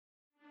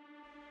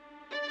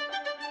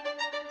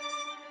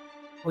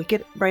We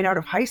get right out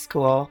of high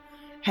school,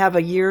 have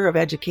a year of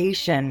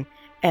education,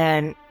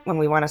 and when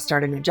we want to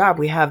start a new job,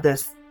 we have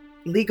this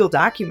legal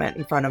document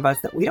in front of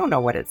us that we don't know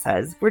what it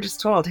says. We're just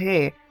told,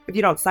 hey, if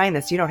you don't sign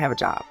this, you don't have a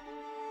job.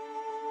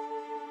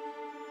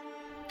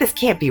 This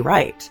can't be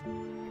right.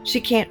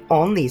 She can't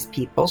own these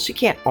people. She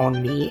can't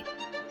own me.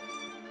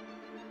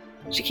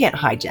 She can't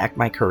hijack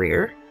my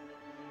career.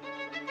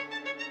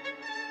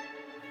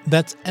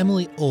 That's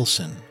Emily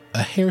Olson, a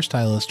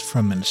hairstylist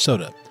from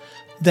Minnesota.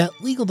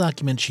 That legal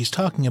document she's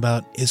talking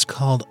about is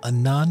called a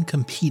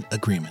non-compete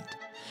agreement.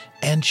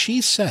 And she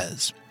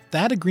says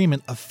that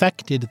agreement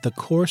affected the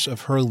course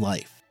of her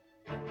life.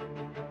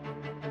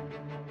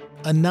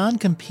 A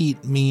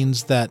non-compete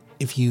means that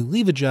if you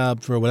leave a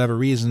job for whatever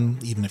reason,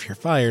 even if you're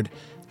fired,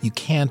 you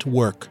can't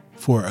work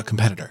for a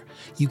competitor.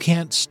 You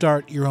can't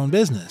start your own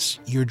business.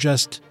 You're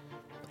just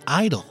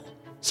idle,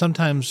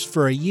 sometimes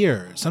for a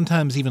year,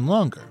 sometimes even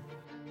longer.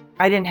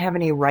 I didn't have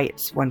any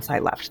rights once I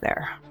left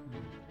there.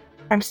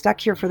 I'm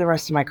stuck here for the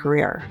rest of my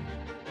career.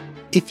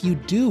 If you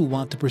do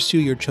want to pursue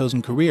your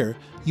chosen career,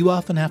 you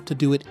often have to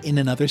do it in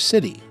another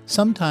city,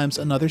 sometimes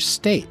another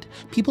state.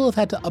 People have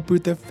had to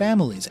uproot their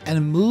families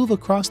and move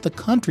across the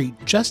country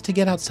just to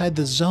get outside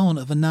the zone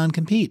of a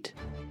non-compete.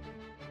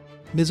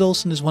 Ms.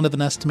 Olson is one of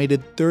an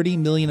estimated 30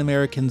 million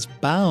Americans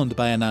bound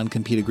by a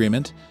non-compete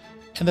agreement,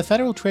 and the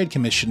Federal Trade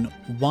Commission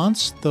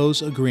wants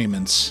those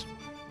agreements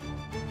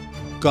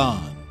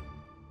gone.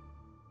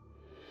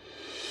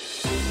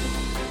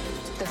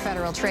 The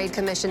Federal Trade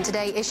Commission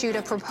today issued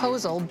a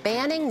proposal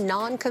banning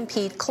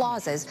non-compete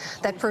clauses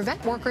that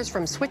prevent workers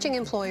from switching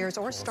employers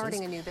or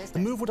starting a new business. The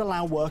move would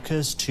allow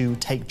workers to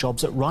take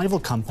jobs at rival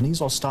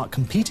companies or start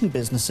competing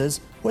businesses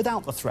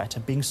without the threat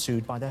of being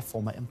sued by their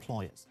former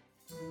employers.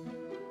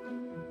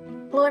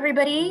 Hello,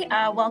 everybody.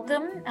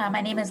 Welcome.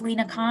 My name is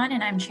Lena Khan,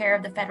 and I'm chair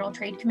of the Federal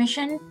Trade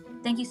Commission.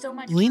 Thank you so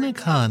much. Lena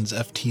Khan's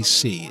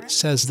FTC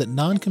says that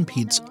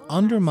non-competes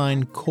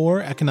undermine core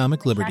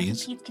economic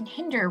liberties, Non-competes can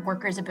hinder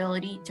workers'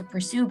 ability to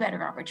pursue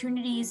better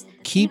opportunities,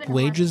 keep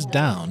wages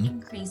down,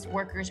 increase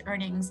workers'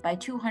 earnings by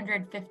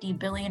 $250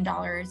 billion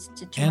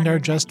to and are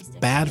just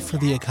bad for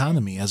the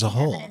economy as a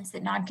whole. Evidence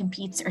that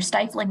non-competes are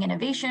stifling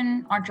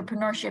innovation,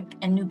 entrepreneurship,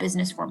 and new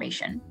business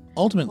formation.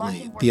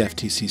 Ultimately, the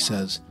FTC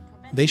says,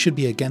 they should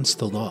be against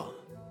the law.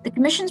 The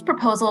Commission's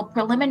proposal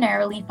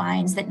preliminarily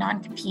finds that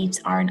non-competes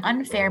are an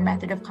unfair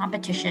method of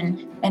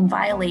competition and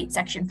violate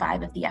Section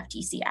 5 of the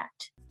FTC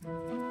Act.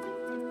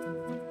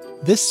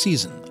 This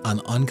season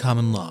on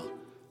Uncommon Law,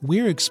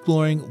 we're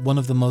exploring one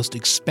of the most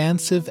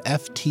expansive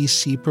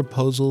FTC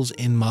proposals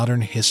in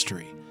modern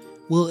history.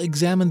 We'll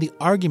examine the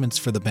arguments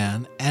for the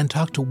ban and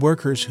talk to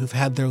workers who've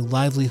had their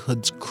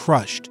livelihoods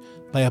crushed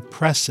by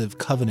oppressive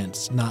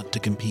covenants not to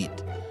compete.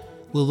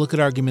 We'll look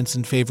at arguments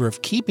in favor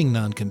of keeping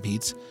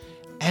non-competes,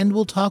 and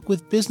we'll talk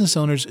with business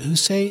owners who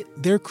say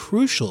they're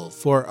crucial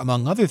for,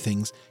 among other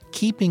things,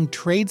 keeping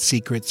trade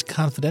secrets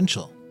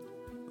confidential.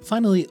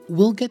 Finally,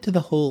 we'll get to the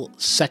whole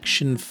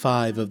Section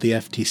 5 of the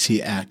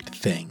FTC Act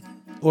thing.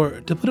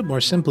 Or, to put it more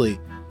simply,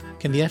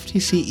 can the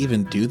FTC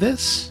even do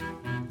this?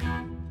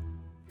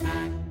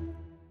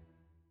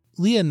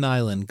 Leah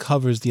Nyland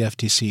covers the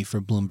FTC for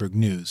Bloomberg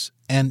News,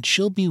 and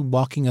she'll be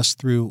walking us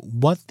through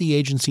what the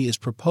agency is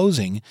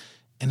proposing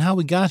and how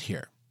we got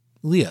here.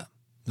 Leah,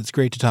 it's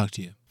great to talk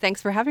to you. Thanks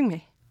for having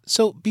me.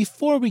 So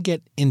before we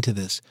get into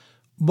this,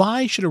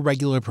 why should a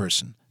regular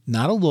person,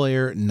 not a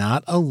lawyer,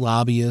 not a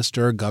lobbyist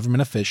or a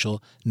government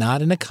official,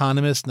 not an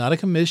economist, not a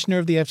commissioner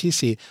of the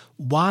FTC,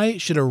 why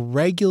should a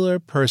regular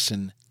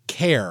person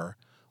care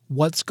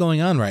what's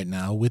going on right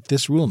now with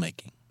this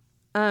rulemaking?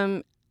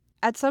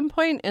 At some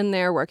point in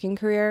their working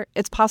career,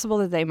 it's possible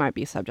that they might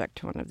be subject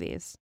to one of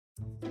these.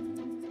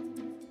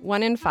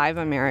 1 in 5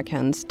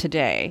 Americans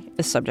today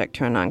is subject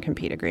to a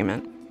non-compete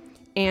agreement.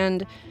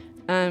 And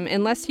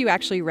unless you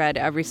actually read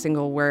every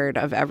single word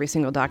of every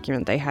single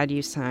document they had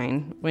you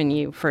sign when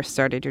you first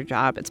started your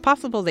job, it's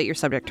possible that you're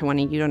subject to one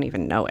and you don't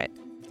even know it.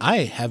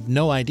 I have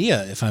no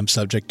idea if I'm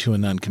subject to a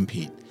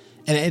non-compete.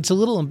 And it's a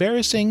little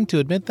embarrassing to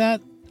admit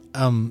that.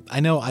 I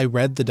know I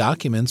read the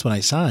documents when I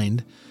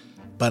signed,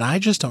 but I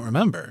just don't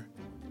remember.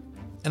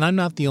 And I'm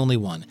not the only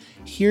one.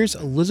 Here's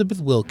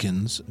Elizabeth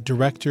Wilkins,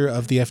 director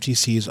of the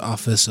FTC's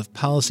Office of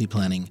Policy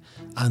Planning,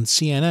 on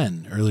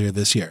CNN earlier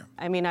this year.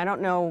 I mean, I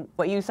don't know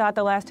what you thought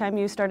the last time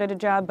you started a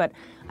job, but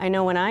I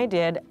know when I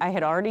did, I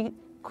had already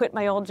quit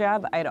my old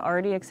job. I had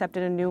already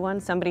accepted a new one.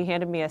 Somebody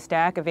handed me a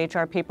stack of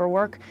HR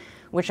paperwork,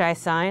 which I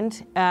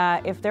signed.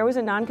 If there was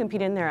a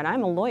non-compete in there, and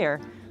I'm a lawyer,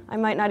 I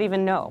might not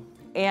even know.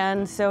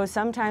 And so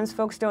sometimes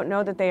folks don't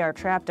know that they are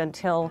trapped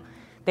until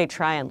they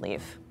try and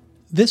leave.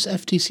 This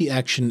FTC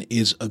action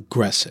is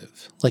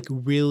aggressive, like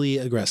really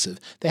aggressive.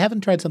 They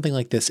haven't tried something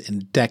like this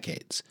in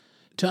decades.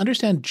 To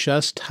understand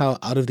just how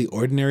out of the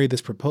ordinary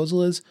this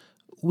proposal is,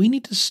 we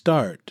need to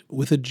start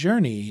with a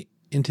journey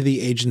into the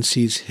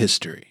agency's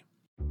history.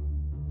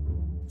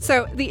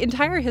 So the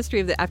entire history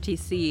of the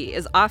FTC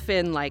is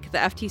often like the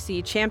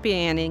FTC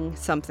championing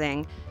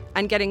something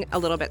and getting a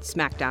little bit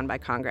smacked down by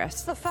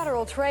Congress. The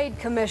Federal Trade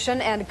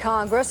Commission and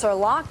Congress are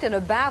locked in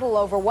a battle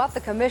over what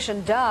the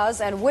commission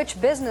does and which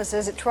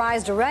businesses it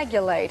tries to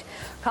regulate.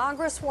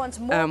 Congress wants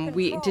more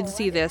We did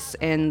see this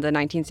in the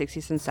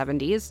 1960s and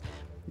 70s.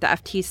 The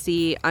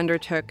FTC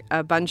undertook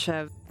a bunch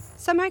of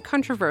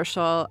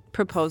semi-controversial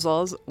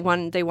proposals.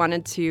 One, they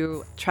wanted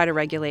to try to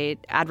regulate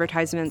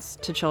advertisements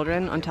to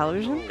children on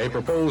television. A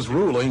proposed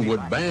ruling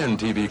would ban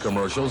TV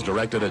commercials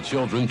directed at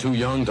children too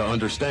young to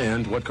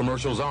understand what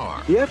commercials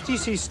are. The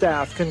FTC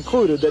staff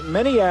concluded that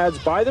many ads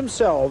by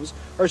themselves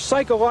are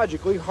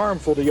psychologically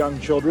harmful to young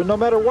children, no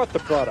matter what the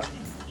product.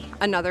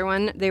 Another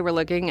one, they were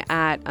looking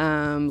at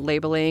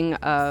labeling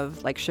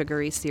of like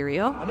sugary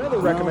cereal. Another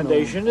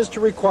recommendation is to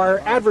require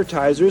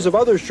advertisers of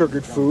other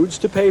sugared foods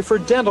to pay for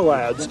dental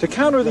ads to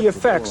counter the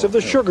effects of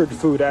the sugared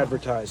food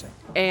advertising.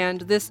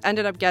 And this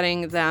ended up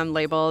getting them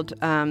labeled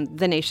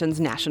the nation's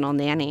national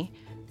nanny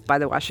by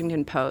the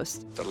Washington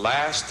Post. The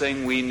last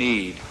thing we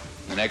need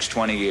in the next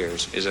 20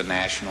 years is a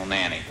national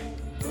nanny.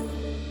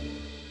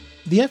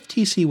 The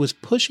FTC was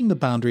pushing the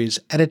boundaries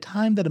at a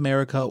time that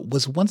America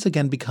was once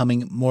again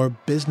becoming more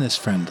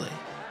business-friendly.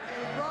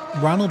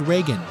 Ronald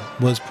Reagan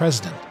was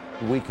president.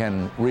 We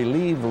can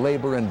relieve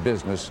labor and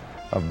business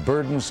of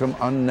burdensome,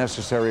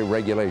 unnecessary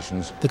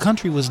regulations. The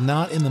country was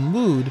not in the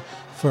mood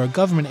for a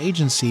government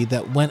agency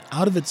that went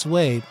out of its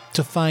way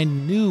to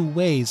find new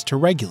ways to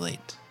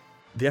regulate.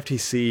 The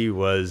FTC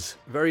was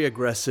very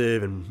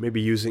aggressive and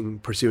maybe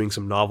pursuing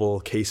some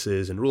novel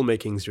cases and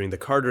rulemakings during the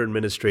Carter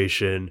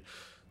administration.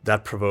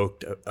 That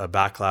provoked a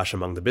backlash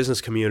among the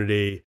business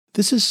community.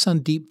 This is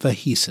Sandeep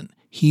Vaheesan.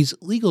 He's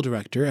legal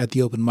director at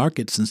the Open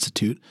Markets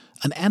Institute,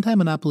 an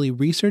anti-monopoly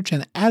research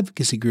and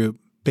advocacy group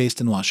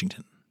based in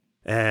Washington.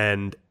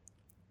 And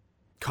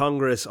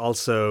Congress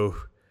also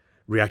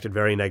reacted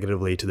very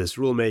negatively to this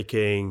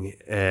rulemaking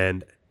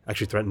and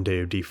actually threatened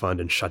to defund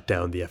and shut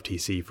down the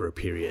FTC for a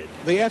period.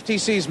 The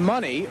FTC's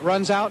money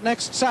runs out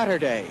next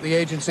Saturday. The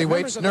agency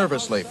waits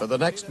nervously for the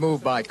next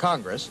move by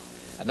Congress.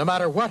 And no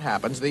matter what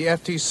happens, the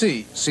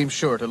FTC seems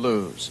sure to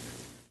lose.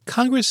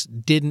 Congress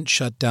didn't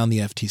shut down the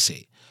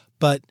FTC,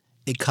 but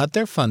it cut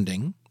their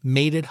funding,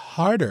 made it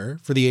harder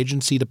for the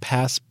agency to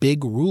pass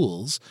big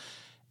rules,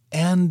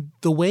 and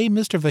the way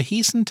Mr.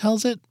 Vaheesan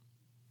tells it,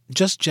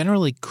 just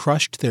generally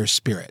crushed their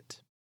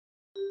spirit.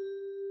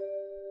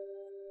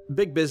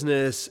 Big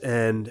business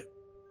and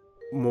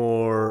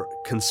more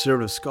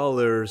conservative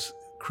scholars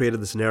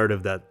created this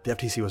narrative that the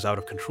FTC was out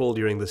of control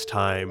during this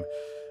time.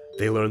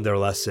 They learned their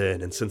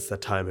lesson, and since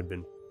that time had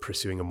been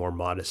pursuing a more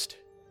modest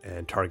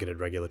and targeted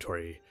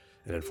regulatory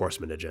and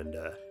enforcement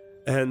agenda.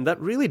 And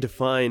that really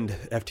defined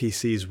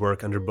FTC's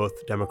work under both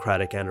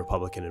Democratic and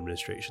Republican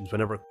administrations.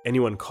 Whenever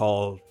anyone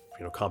called,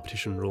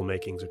 competition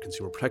rulemakings or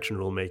consumer protection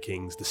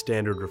rulemakings, the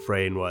standard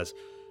refrain was,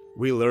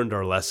 we learned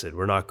our lesson,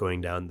 we're not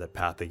going down that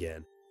path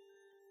again.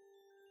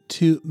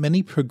 To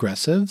many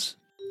progressives,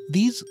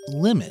 these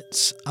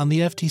limits on the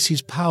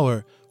FTC's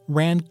power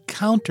ran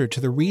counter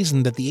to the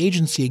reason that the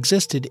agency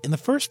existed in the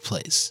first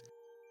place.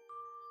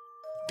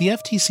 The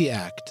FTC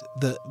Act,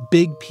 the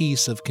big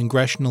piece of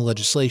congressional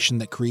legislation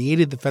that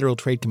created the Federal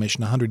Trade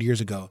Commission 100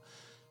 years ago,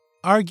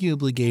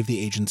 arguably gave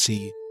the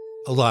agency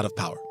a lot of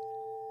power.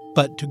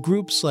 But to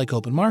groups like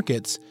Open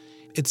Markets,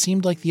 it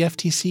seemed like the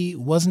FTC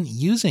wasn't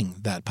using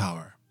that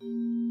power.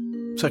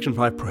 Section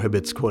 5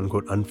 prohibits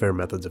quote-unquote unfair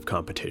methods of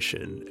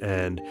competition,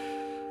 and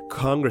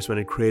Congress, when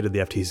it created the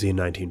FTC in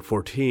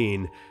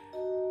 1914,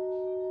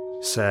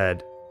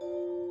 said,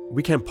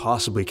 we can't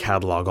possibly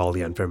catalog all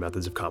the unfair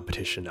methods of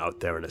competition out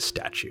there in a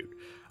statute.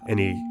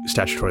 Any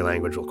statutory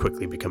language will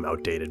quickly become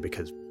outdated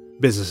because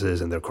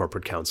businesses and their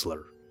corporate counsel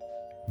are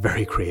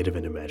very creative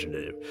and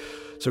imaginative.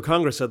 So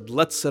Congress said,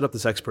 let's set up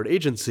this expert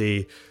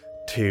agency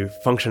to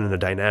function in a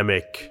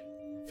dynamic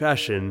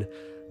fashion.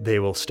 They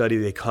will study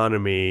the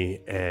economy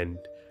and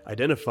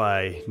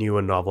identify new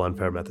and novel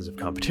unfair methods of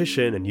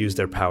competition and use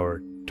their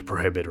power to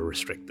prohibit or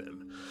restrict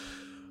them.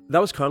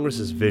 That was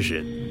Congress's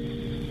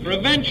vision.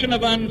 Prevention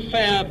of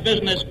unfair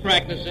business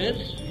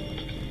practices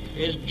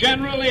is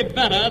generally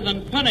better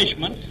than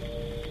punishment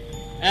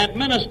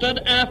administered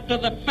after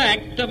the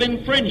fact of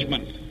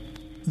infringement.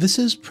 This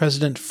is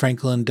President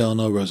Franklin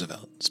Delano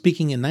Roosevelt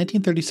speaking in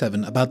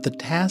 1937 about the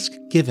task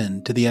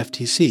given to the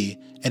FTC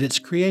at its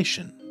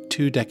creation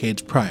 2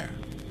 decades prior.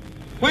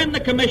 When the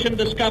Commission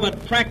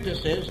discovered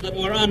practices that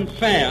were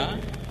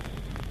unfair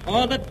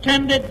or that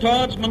tended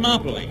towards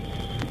monopoly,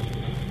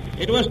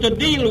 it was to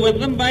deal with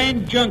them by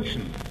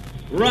injunction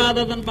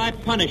rather than by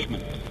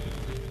punishment.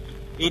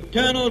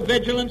 Eternal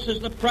vigilance is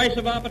the price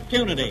of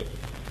opportunity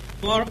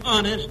for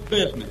honest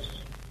business.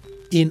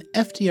 In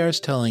FDR's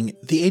telling,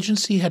 the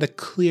agency had a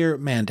clear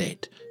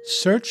mandate: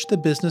 search the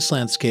business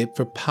landscape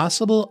for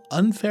possible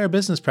unfair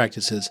business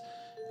practices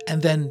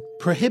and then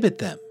prohibit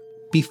them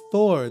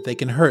before they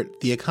can hurt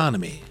the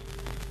economy.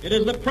 It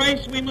is the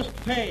price we must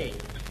pay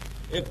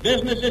if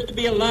business is to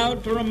be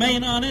allowed to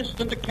remain honest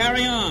and to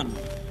carry on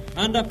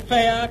under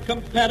fair,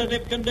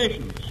 competitive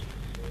conditions,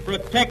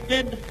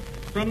 protected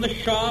from the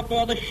sharp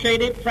or the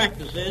shady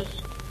practices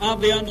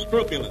of the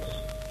unscrupulous.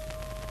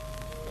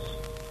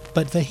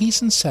 But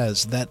Vahisen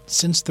says that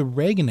since the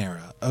Reagan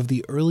era of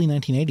the early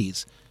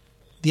 1980s,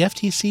 the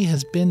FTC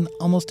has been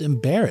almost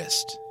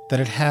embarrassed that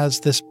it has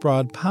this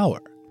broad power.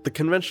 The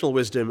conventional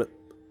wisdom,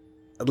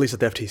 at least at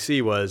the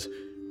FTC, was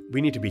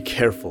we need to be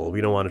careful. We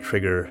don't want to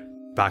trigger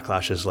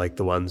backlashes like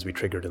the ones we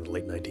triggered in the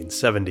late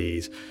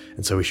 1970s,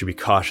 and so we should be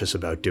cautious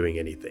about doing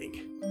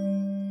anything.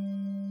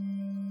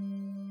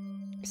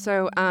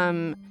 So,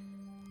 the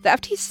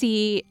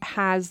FTC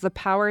has the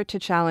power to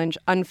challenge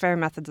unfair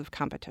methods of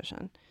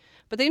competition.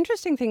 But the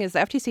interesting thing is the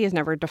FTC has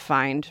never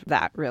defined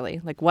that, really.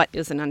 Like, what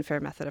is an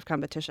unfair method of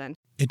competition?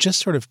 It just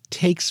sort of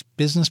takes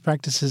business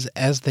practices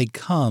as they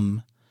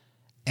come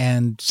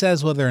and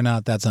says whether or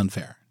not that's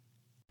unfair.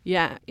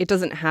 Yeah, it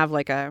doesn't have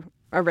like a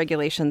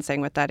regulation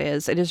saying what that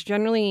is. It is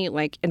generally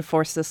like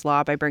enforce this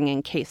law by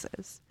bringing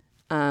cases.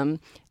 And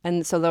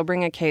so they'll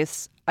bring a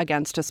case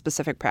against a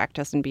specific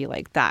practice and be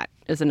like, that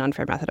is an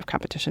unfair method of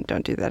competition.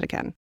 Don't do that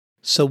again.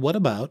 So what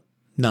about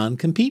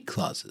non-compete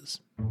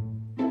clauses?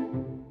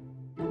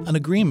 An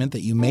agreement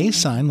that you may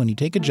sign when you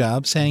take a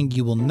job saying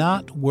you will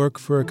not work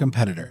for a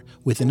competitor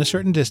within a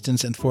certain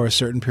distance and for a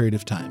certain period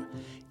of time.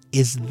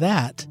 Is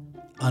that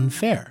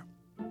unfair?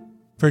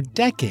 For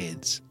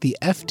decades, the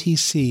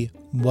FTC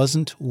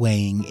wasn't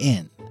weighing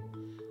in.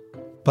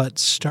 But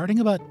starting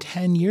about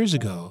 10 years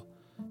ago,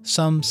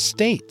 some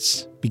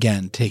states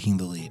began taking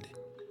the lead.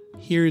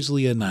 Here's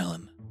Leah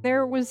Nyland.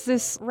 There was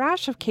this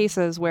rash of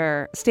cases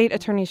where state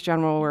attorneys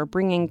general were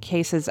bringing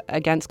cases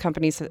against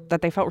companies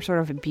that they felt were sort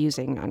of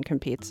abusing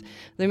non-competes.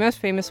 The most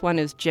famous one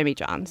is Jimmy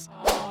John's.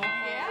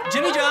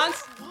 Jimmy John's?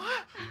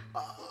 What?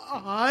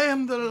 I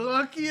am the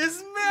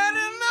luckiest man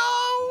in the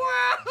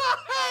world!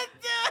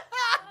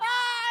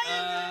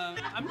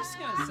 I'm just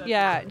gonna say...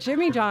 Yeah,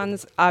 Jimmy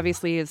John's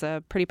obviously is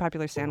a pretty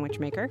popular sandwich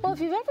maker. Well,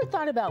 if you've ever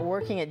thought about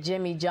working at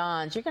Jimmy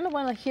John's, you're going to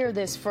want to hear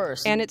this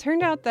first. And it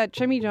turned out that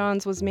Jimmy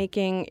John's was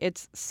making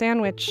its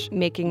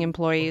sandwich-making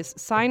employees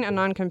sign a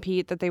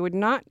non-compete that they would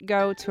not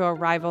go to a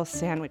rival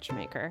sandwich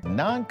maker.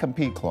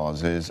 Non-compete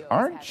clauses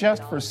aren't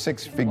just for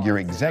six-figure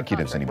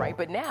executives anymore. Right,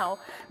 but now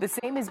the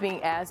same is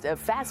being asked of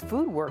fast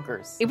food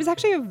workers. It was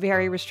actually a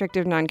very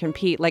restrictive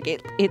non-compete. Like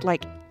it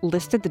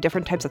listed the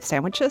different types of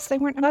sandwiches they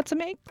weren't allowed to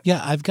make.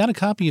 Yeah, I've got a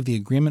copy of the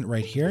agreement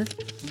right here.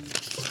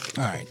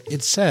 All right.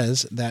 It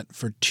says that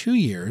for 2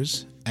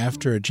 years,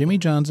 after a Jimmy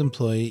John's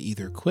employee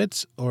either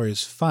quits or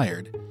is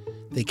fired,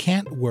 they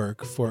can't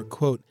work for,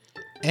 quote,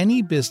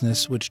 any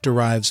business which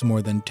derives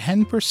more than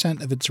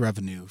 10% of its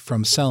revenue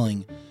from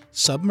selling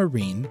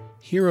submarine,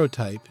 hero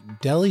type,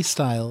 deli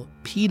style,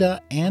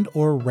 pita and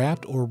or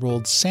wrapped or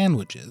rolled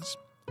sandwiches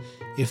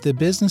if the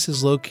business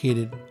is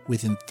located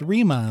within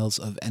 3 miles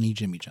of any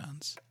Jimmy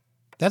John's.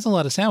 That's a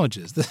lot of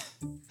sandwiches.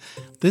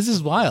 This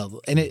is wild.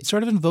 And it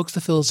sort of invokes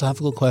the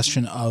philosophical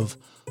question of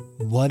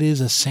what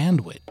is a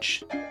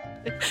sandwich?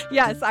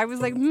 Yes, I was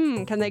like,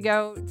 can they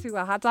go to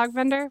a hot dog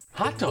vendor?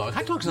 Hot dog?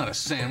 Hot dog's not a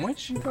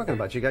sandwich. What are you talking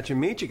about? You got your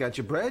meat, you got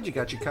your bread, you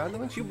got your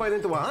condiments. You bite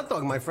into a hot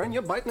dog, my friend,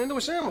 you're biting into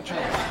a sandwich.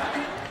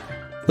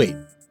 Wait,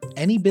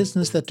 any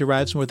business that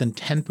derives more than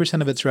 10%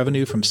 of its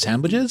revenue from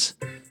sandwiches?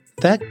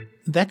 That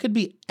could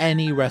be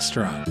any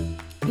restaurant.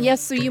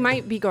 Yes, so you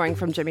might be going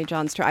from Jimmy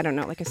John's to, I don't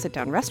know, like a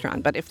sit-down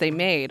restaurant. But if they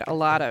made a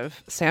lot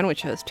of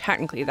sandwiches,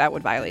 technically that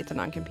would violate the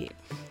non-compete.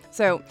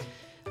 So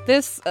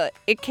this,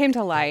 it came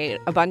to light.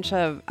 A bunch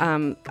of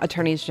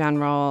attorneys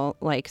general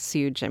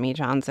sued Jimmy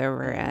John's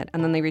over it.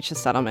 And then they reached a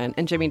settlement.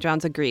 And Jimmy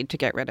John's agreed to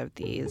get rid of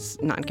these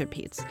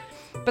non-competes.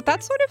 But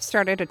that sort of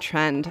started a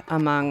trend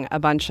among a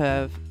bunch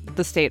of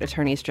the state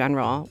attorneys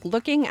general,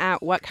 looking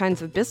at what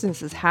kinds of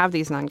businesses have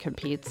these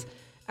non-competes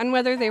and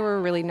whether they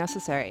were really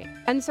necessary.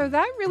 And so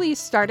that really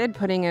started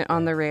putting it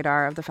on the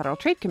radar of the Federal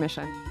Trade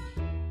Commission.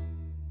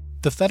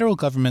 The federal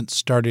government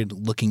started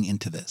looking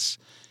into this.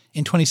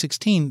 In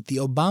 2016, the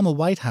Obama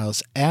White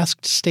House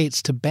asked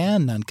states to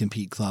ban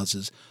non-compete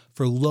clauses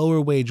for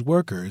lower-wage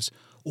workers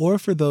or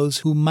for those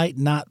who might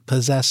not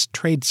possess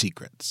trade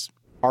secrets.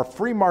 Our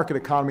free market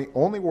economy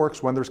only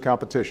works when there's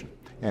competition,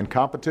 and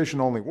competition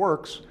only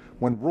works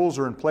when rules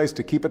are in place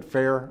to keep it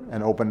fair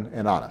and open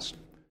and honest.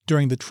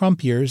 During the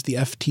Trump years, the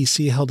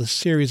FTC held a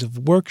series of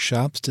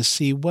workshops to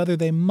see whether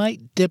they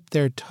might dip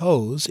their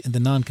toes in the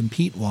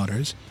non-compete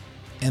waters.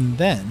 And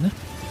then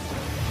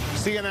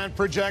CNN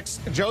projects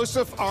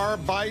Joseph R.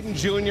 Biden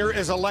Jr.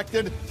 is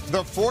elected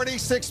the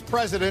 46th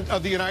president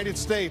of the United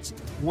States,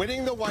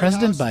 winning the White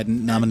President House.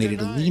 Biden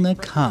nominated Lina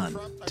Khan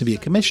to be a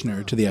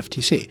commissioner to the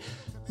FTC.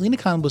 Lina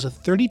Khan was a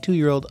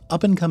 32-year-old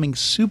up-and-coming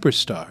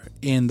superstar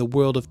in the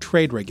world of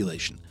trade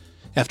regulation.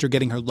 After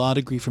getting her law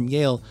degree from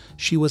Yale,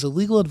 she was a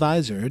legal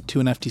advisor to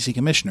an FTC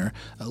commissioner,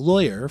 a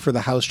lawyer for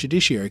the House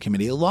Judiciary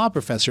Committee, a law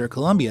professor at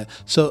Columbia,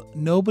 so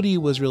nobody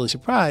was really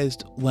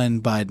surprised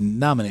when Biden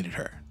nominated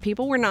her.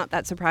 People were not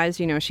that surprised.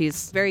 You know,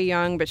 she's very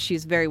young, but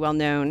she's very well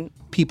known.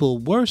 People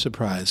were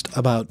surprised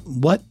about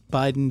what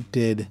Biden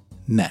did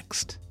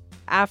next.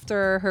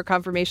 After her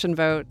confirmation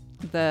vote,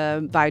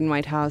 the Biden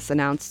White House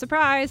announced,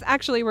 surprise,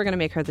 actually, we're going to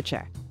make her the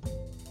chair.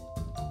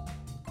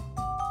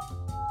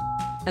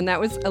 And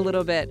that was a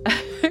little bit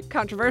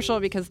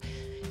controversial because,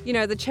 you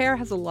know, the chair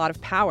has a lot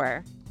of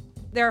power.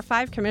 There are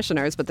 5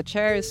 commissioners, but the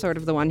chair is sort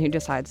of the one who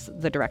decides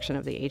the direction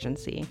of the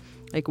agency,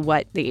 like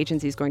what the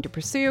agency is going to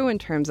pursue in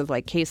terms of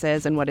like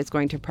cases and what it's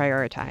going to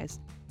prioritize.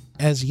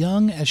 As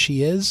young as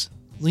she is,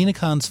 Lina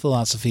Khan's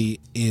philosophy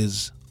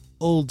is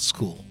old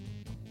school.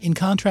 In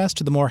contrast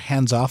to the more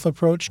hands-off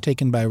approach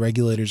taken by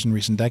regulators in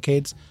recent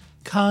decades,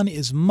 Khan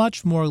is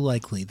much more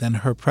likely than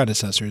her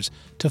predecessors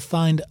to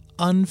find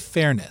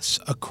unfairness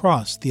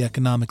across the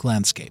economic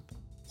landscape,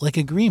 like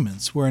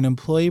agreements where an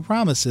employee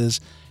promises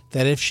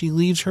that if she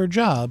leaves her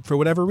job for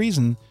whatever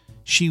reason,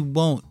 she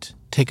won't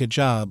take a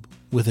job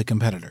with a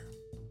competitor.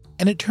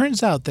 And it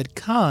turns out that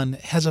Khan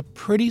has a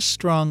pretty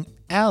strong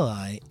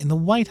ally in the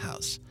White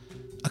House.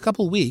 A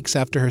couple weeks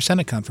after her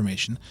Senate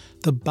confirmation,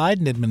 the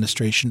Biden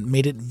administration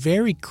made it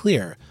very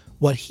clear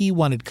what he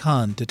wanted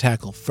Khan to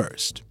tackle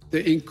first.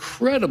 The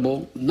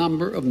incredible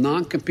number of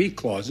non-compete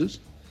clauses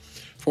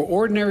for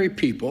ordinary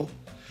people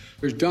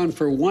is done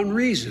for one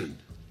reason: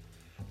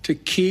 to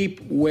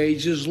keep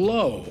wages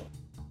low.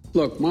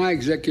 Look, my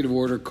executive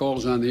order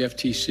calls on the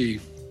FTC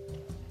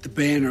to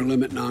ban or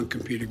limit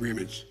non-compete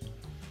agreements.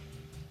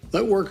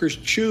 Let workers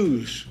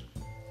choose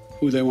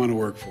who they want to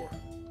work for.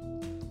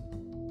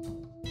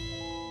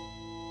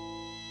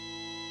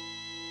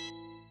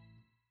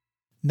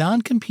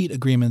 Non-compete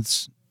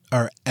agreements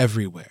are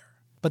everywhere,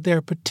 but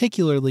they're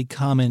particularly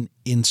common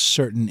in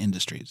certain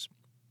industries.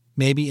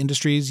 Maybe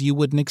industries you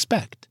wouldn't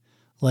expect,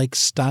 like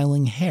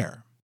styling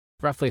hair.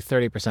 Roughly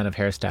 30% of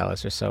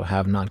hairstylists or so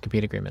have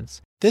non-compete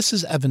agreements. This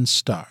is Evan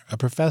Starr, a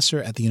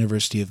professor at the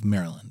University of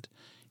Maryland.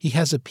 He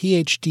has a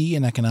PhD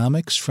in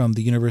economics from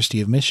the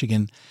University of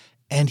Michigan,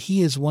 and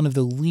he is one of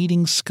the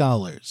leading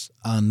scholars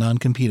on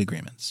non-compete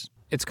agreements.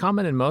 It's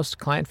common in most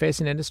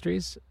client-facing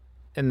industries.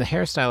 In the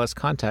hairstylist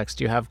context,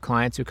 you have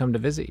clients who come to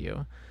visit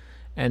you,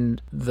 and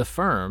the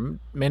firm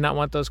may not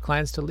want those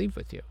clients to leave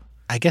with you.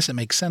 I guess it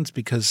makes sense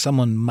because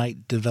someone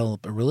might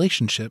develop a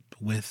relationship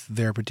with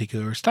their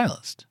particular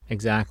stylist.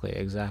 Exactly.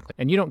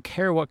 And you don't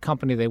care what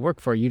company they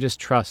work for, you just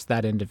trust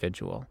that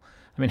individual.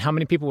 I mean, how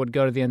many people would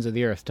go to the ends of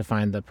the earth to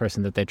find the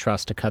person that they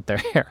trust to cut their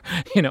hair,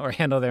 or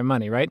handle their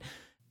money, right?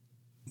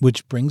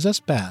 Which brings us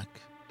back.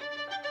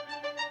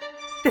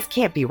 This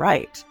can't be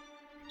right.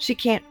 She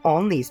can't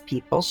own these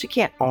people. She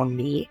can't own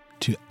me.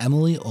 To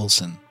Emily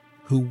Olson,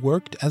 who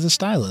worked as a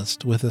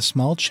stylist with a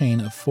small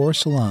chain of 4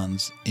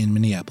 salons in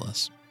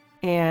Minneapolis.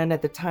 And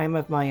at the time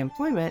of my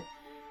employment,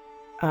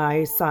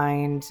 I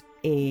signed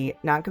a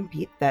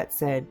non-compete that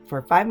said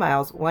for 5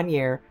 miles, 1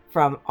 year,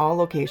 from all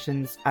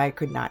locations, I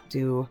could not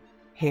do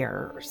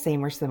hair or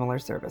same or similar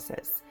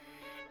services.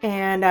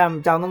 And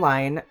down the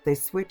line, they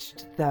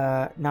switched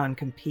the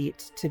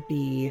non-compete to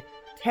be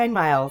 10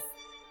 miles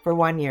for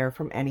 1 year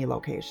from any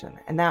location.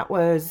 And that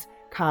was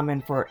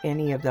common for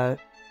any of the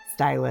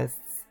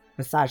stylists,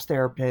 massage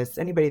therapists,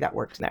 anybody that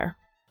worked there.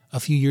 A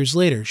few years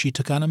later, she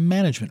took on a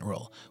management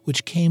role,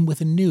 which came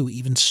with a new,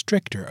 even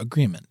stricter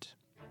agreement.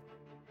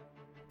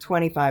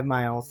 25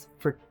 miles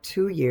for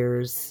 2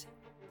 years.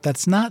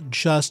 That's not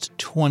just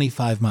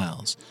 25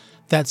 miles.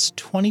 That's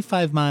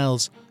 25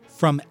 miles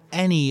from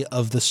any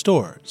of the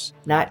stores.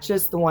 Not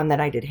just the one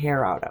that I did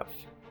hair out of,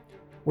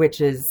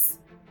 which is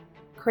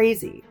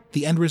crazy.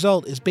 The end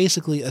result is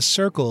basically a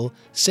circle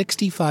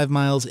 65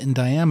 miles in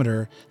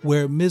diameter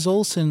where Ms.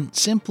 Olson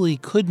simply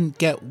couldn't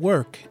get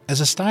work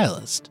as a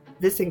stylist.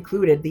 This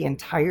included the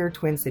entire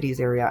Twin Cities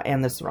area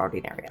and the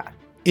surrounding area.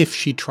 If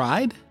she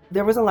tried?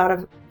 There was a lot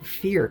of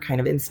fear kind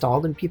of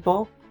installed in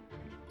people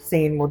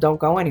saying, well, don't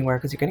go anywhere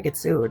because you're going to get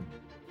sued.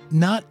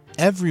 Not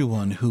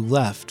everyone who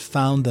left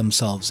found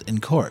themselves in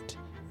court,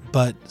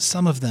 but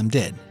some of them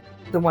did.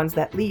 The ones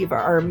that leave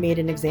are made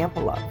an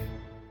example of.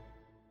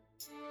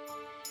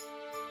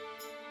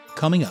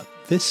 Coming up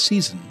this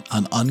season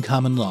on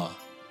Uncommon Law,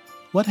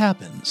 what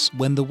happens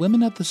when the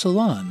women at the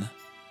salon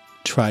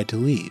try to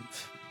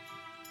leave?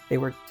 They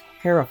were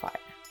terrified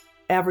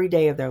every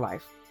day of their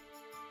life.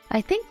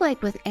 I think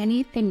like with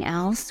anything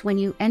else, when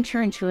you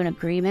enter into an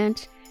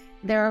agreement,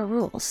 there are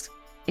rules,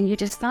 and you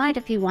decide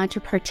if you want to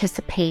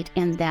participate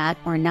in that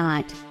or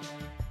not.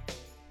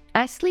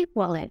 I sleep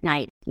well at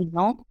night,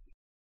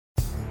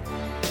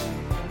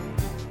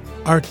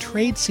 Are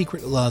trade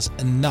secret laws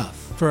enough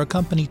for a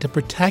company to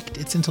protect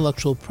its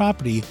intellectual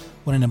property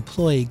when an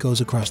employee goes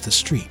across the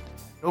street?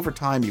 Over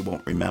time, you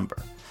won't remember.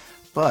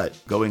 But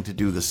going to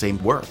do the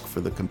same work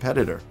for the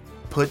competitor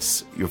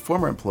puts your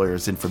former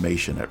employer's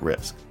information at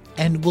risk.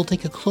 And we'll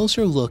take a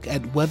closer look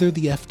at whether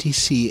the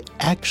FTC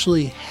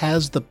actually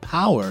has the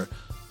power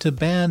to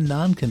ban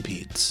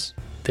non-competes.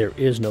 There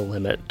is no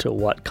limit to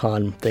what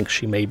Khan thinks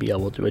she may be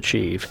able to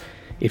achieve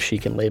if she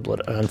can label it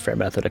an unfair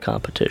method of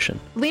competition.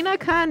 Lina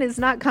Khan is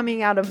not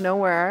coming out of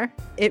nowhere.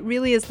 It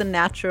really is the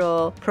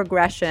natural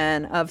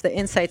progression of the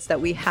insights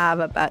that we have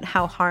about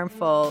how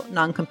harmful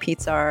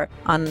non-competes are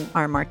on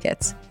our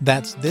markets.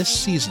 That's this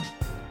season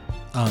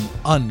on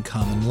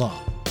Uncommon Law.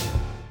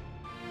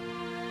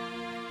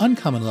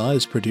 Uncommon Law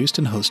is produced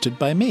and hosted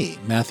by me,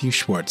 Matthew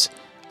Schwartz.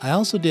 I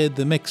also did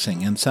the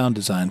mixing and sound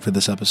design for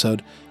this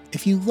episode.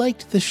 If you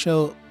liked the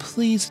show,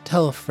 please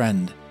tell a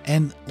friend.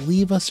 and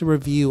leave us a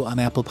review on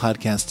Apple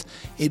Podcasts.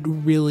 It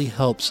really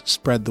helps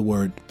spread the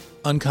word.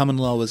 Uncommon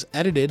Law was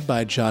edited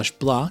by Josh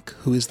Block,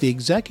 who is the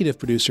executive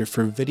producer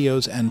for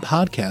videos and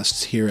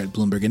podcasts here at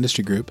Bloomberg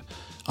Industry Group.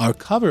 Our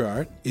cover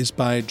art is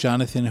by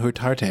Jonathan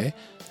Hurtarte.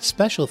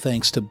 Special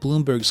thanks to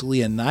Bloomberg's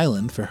Leah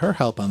Nyland for her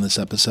help on this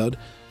episode.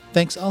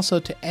 Thanks also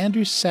to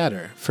Andrew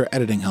Satter for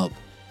editing help.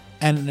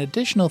 And an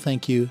additional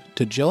thank you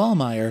to Joel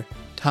Meyer,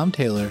 Tom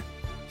Taylor,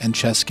 and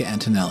Cheska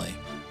Antonelli.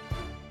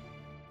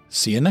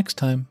 See you next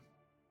time.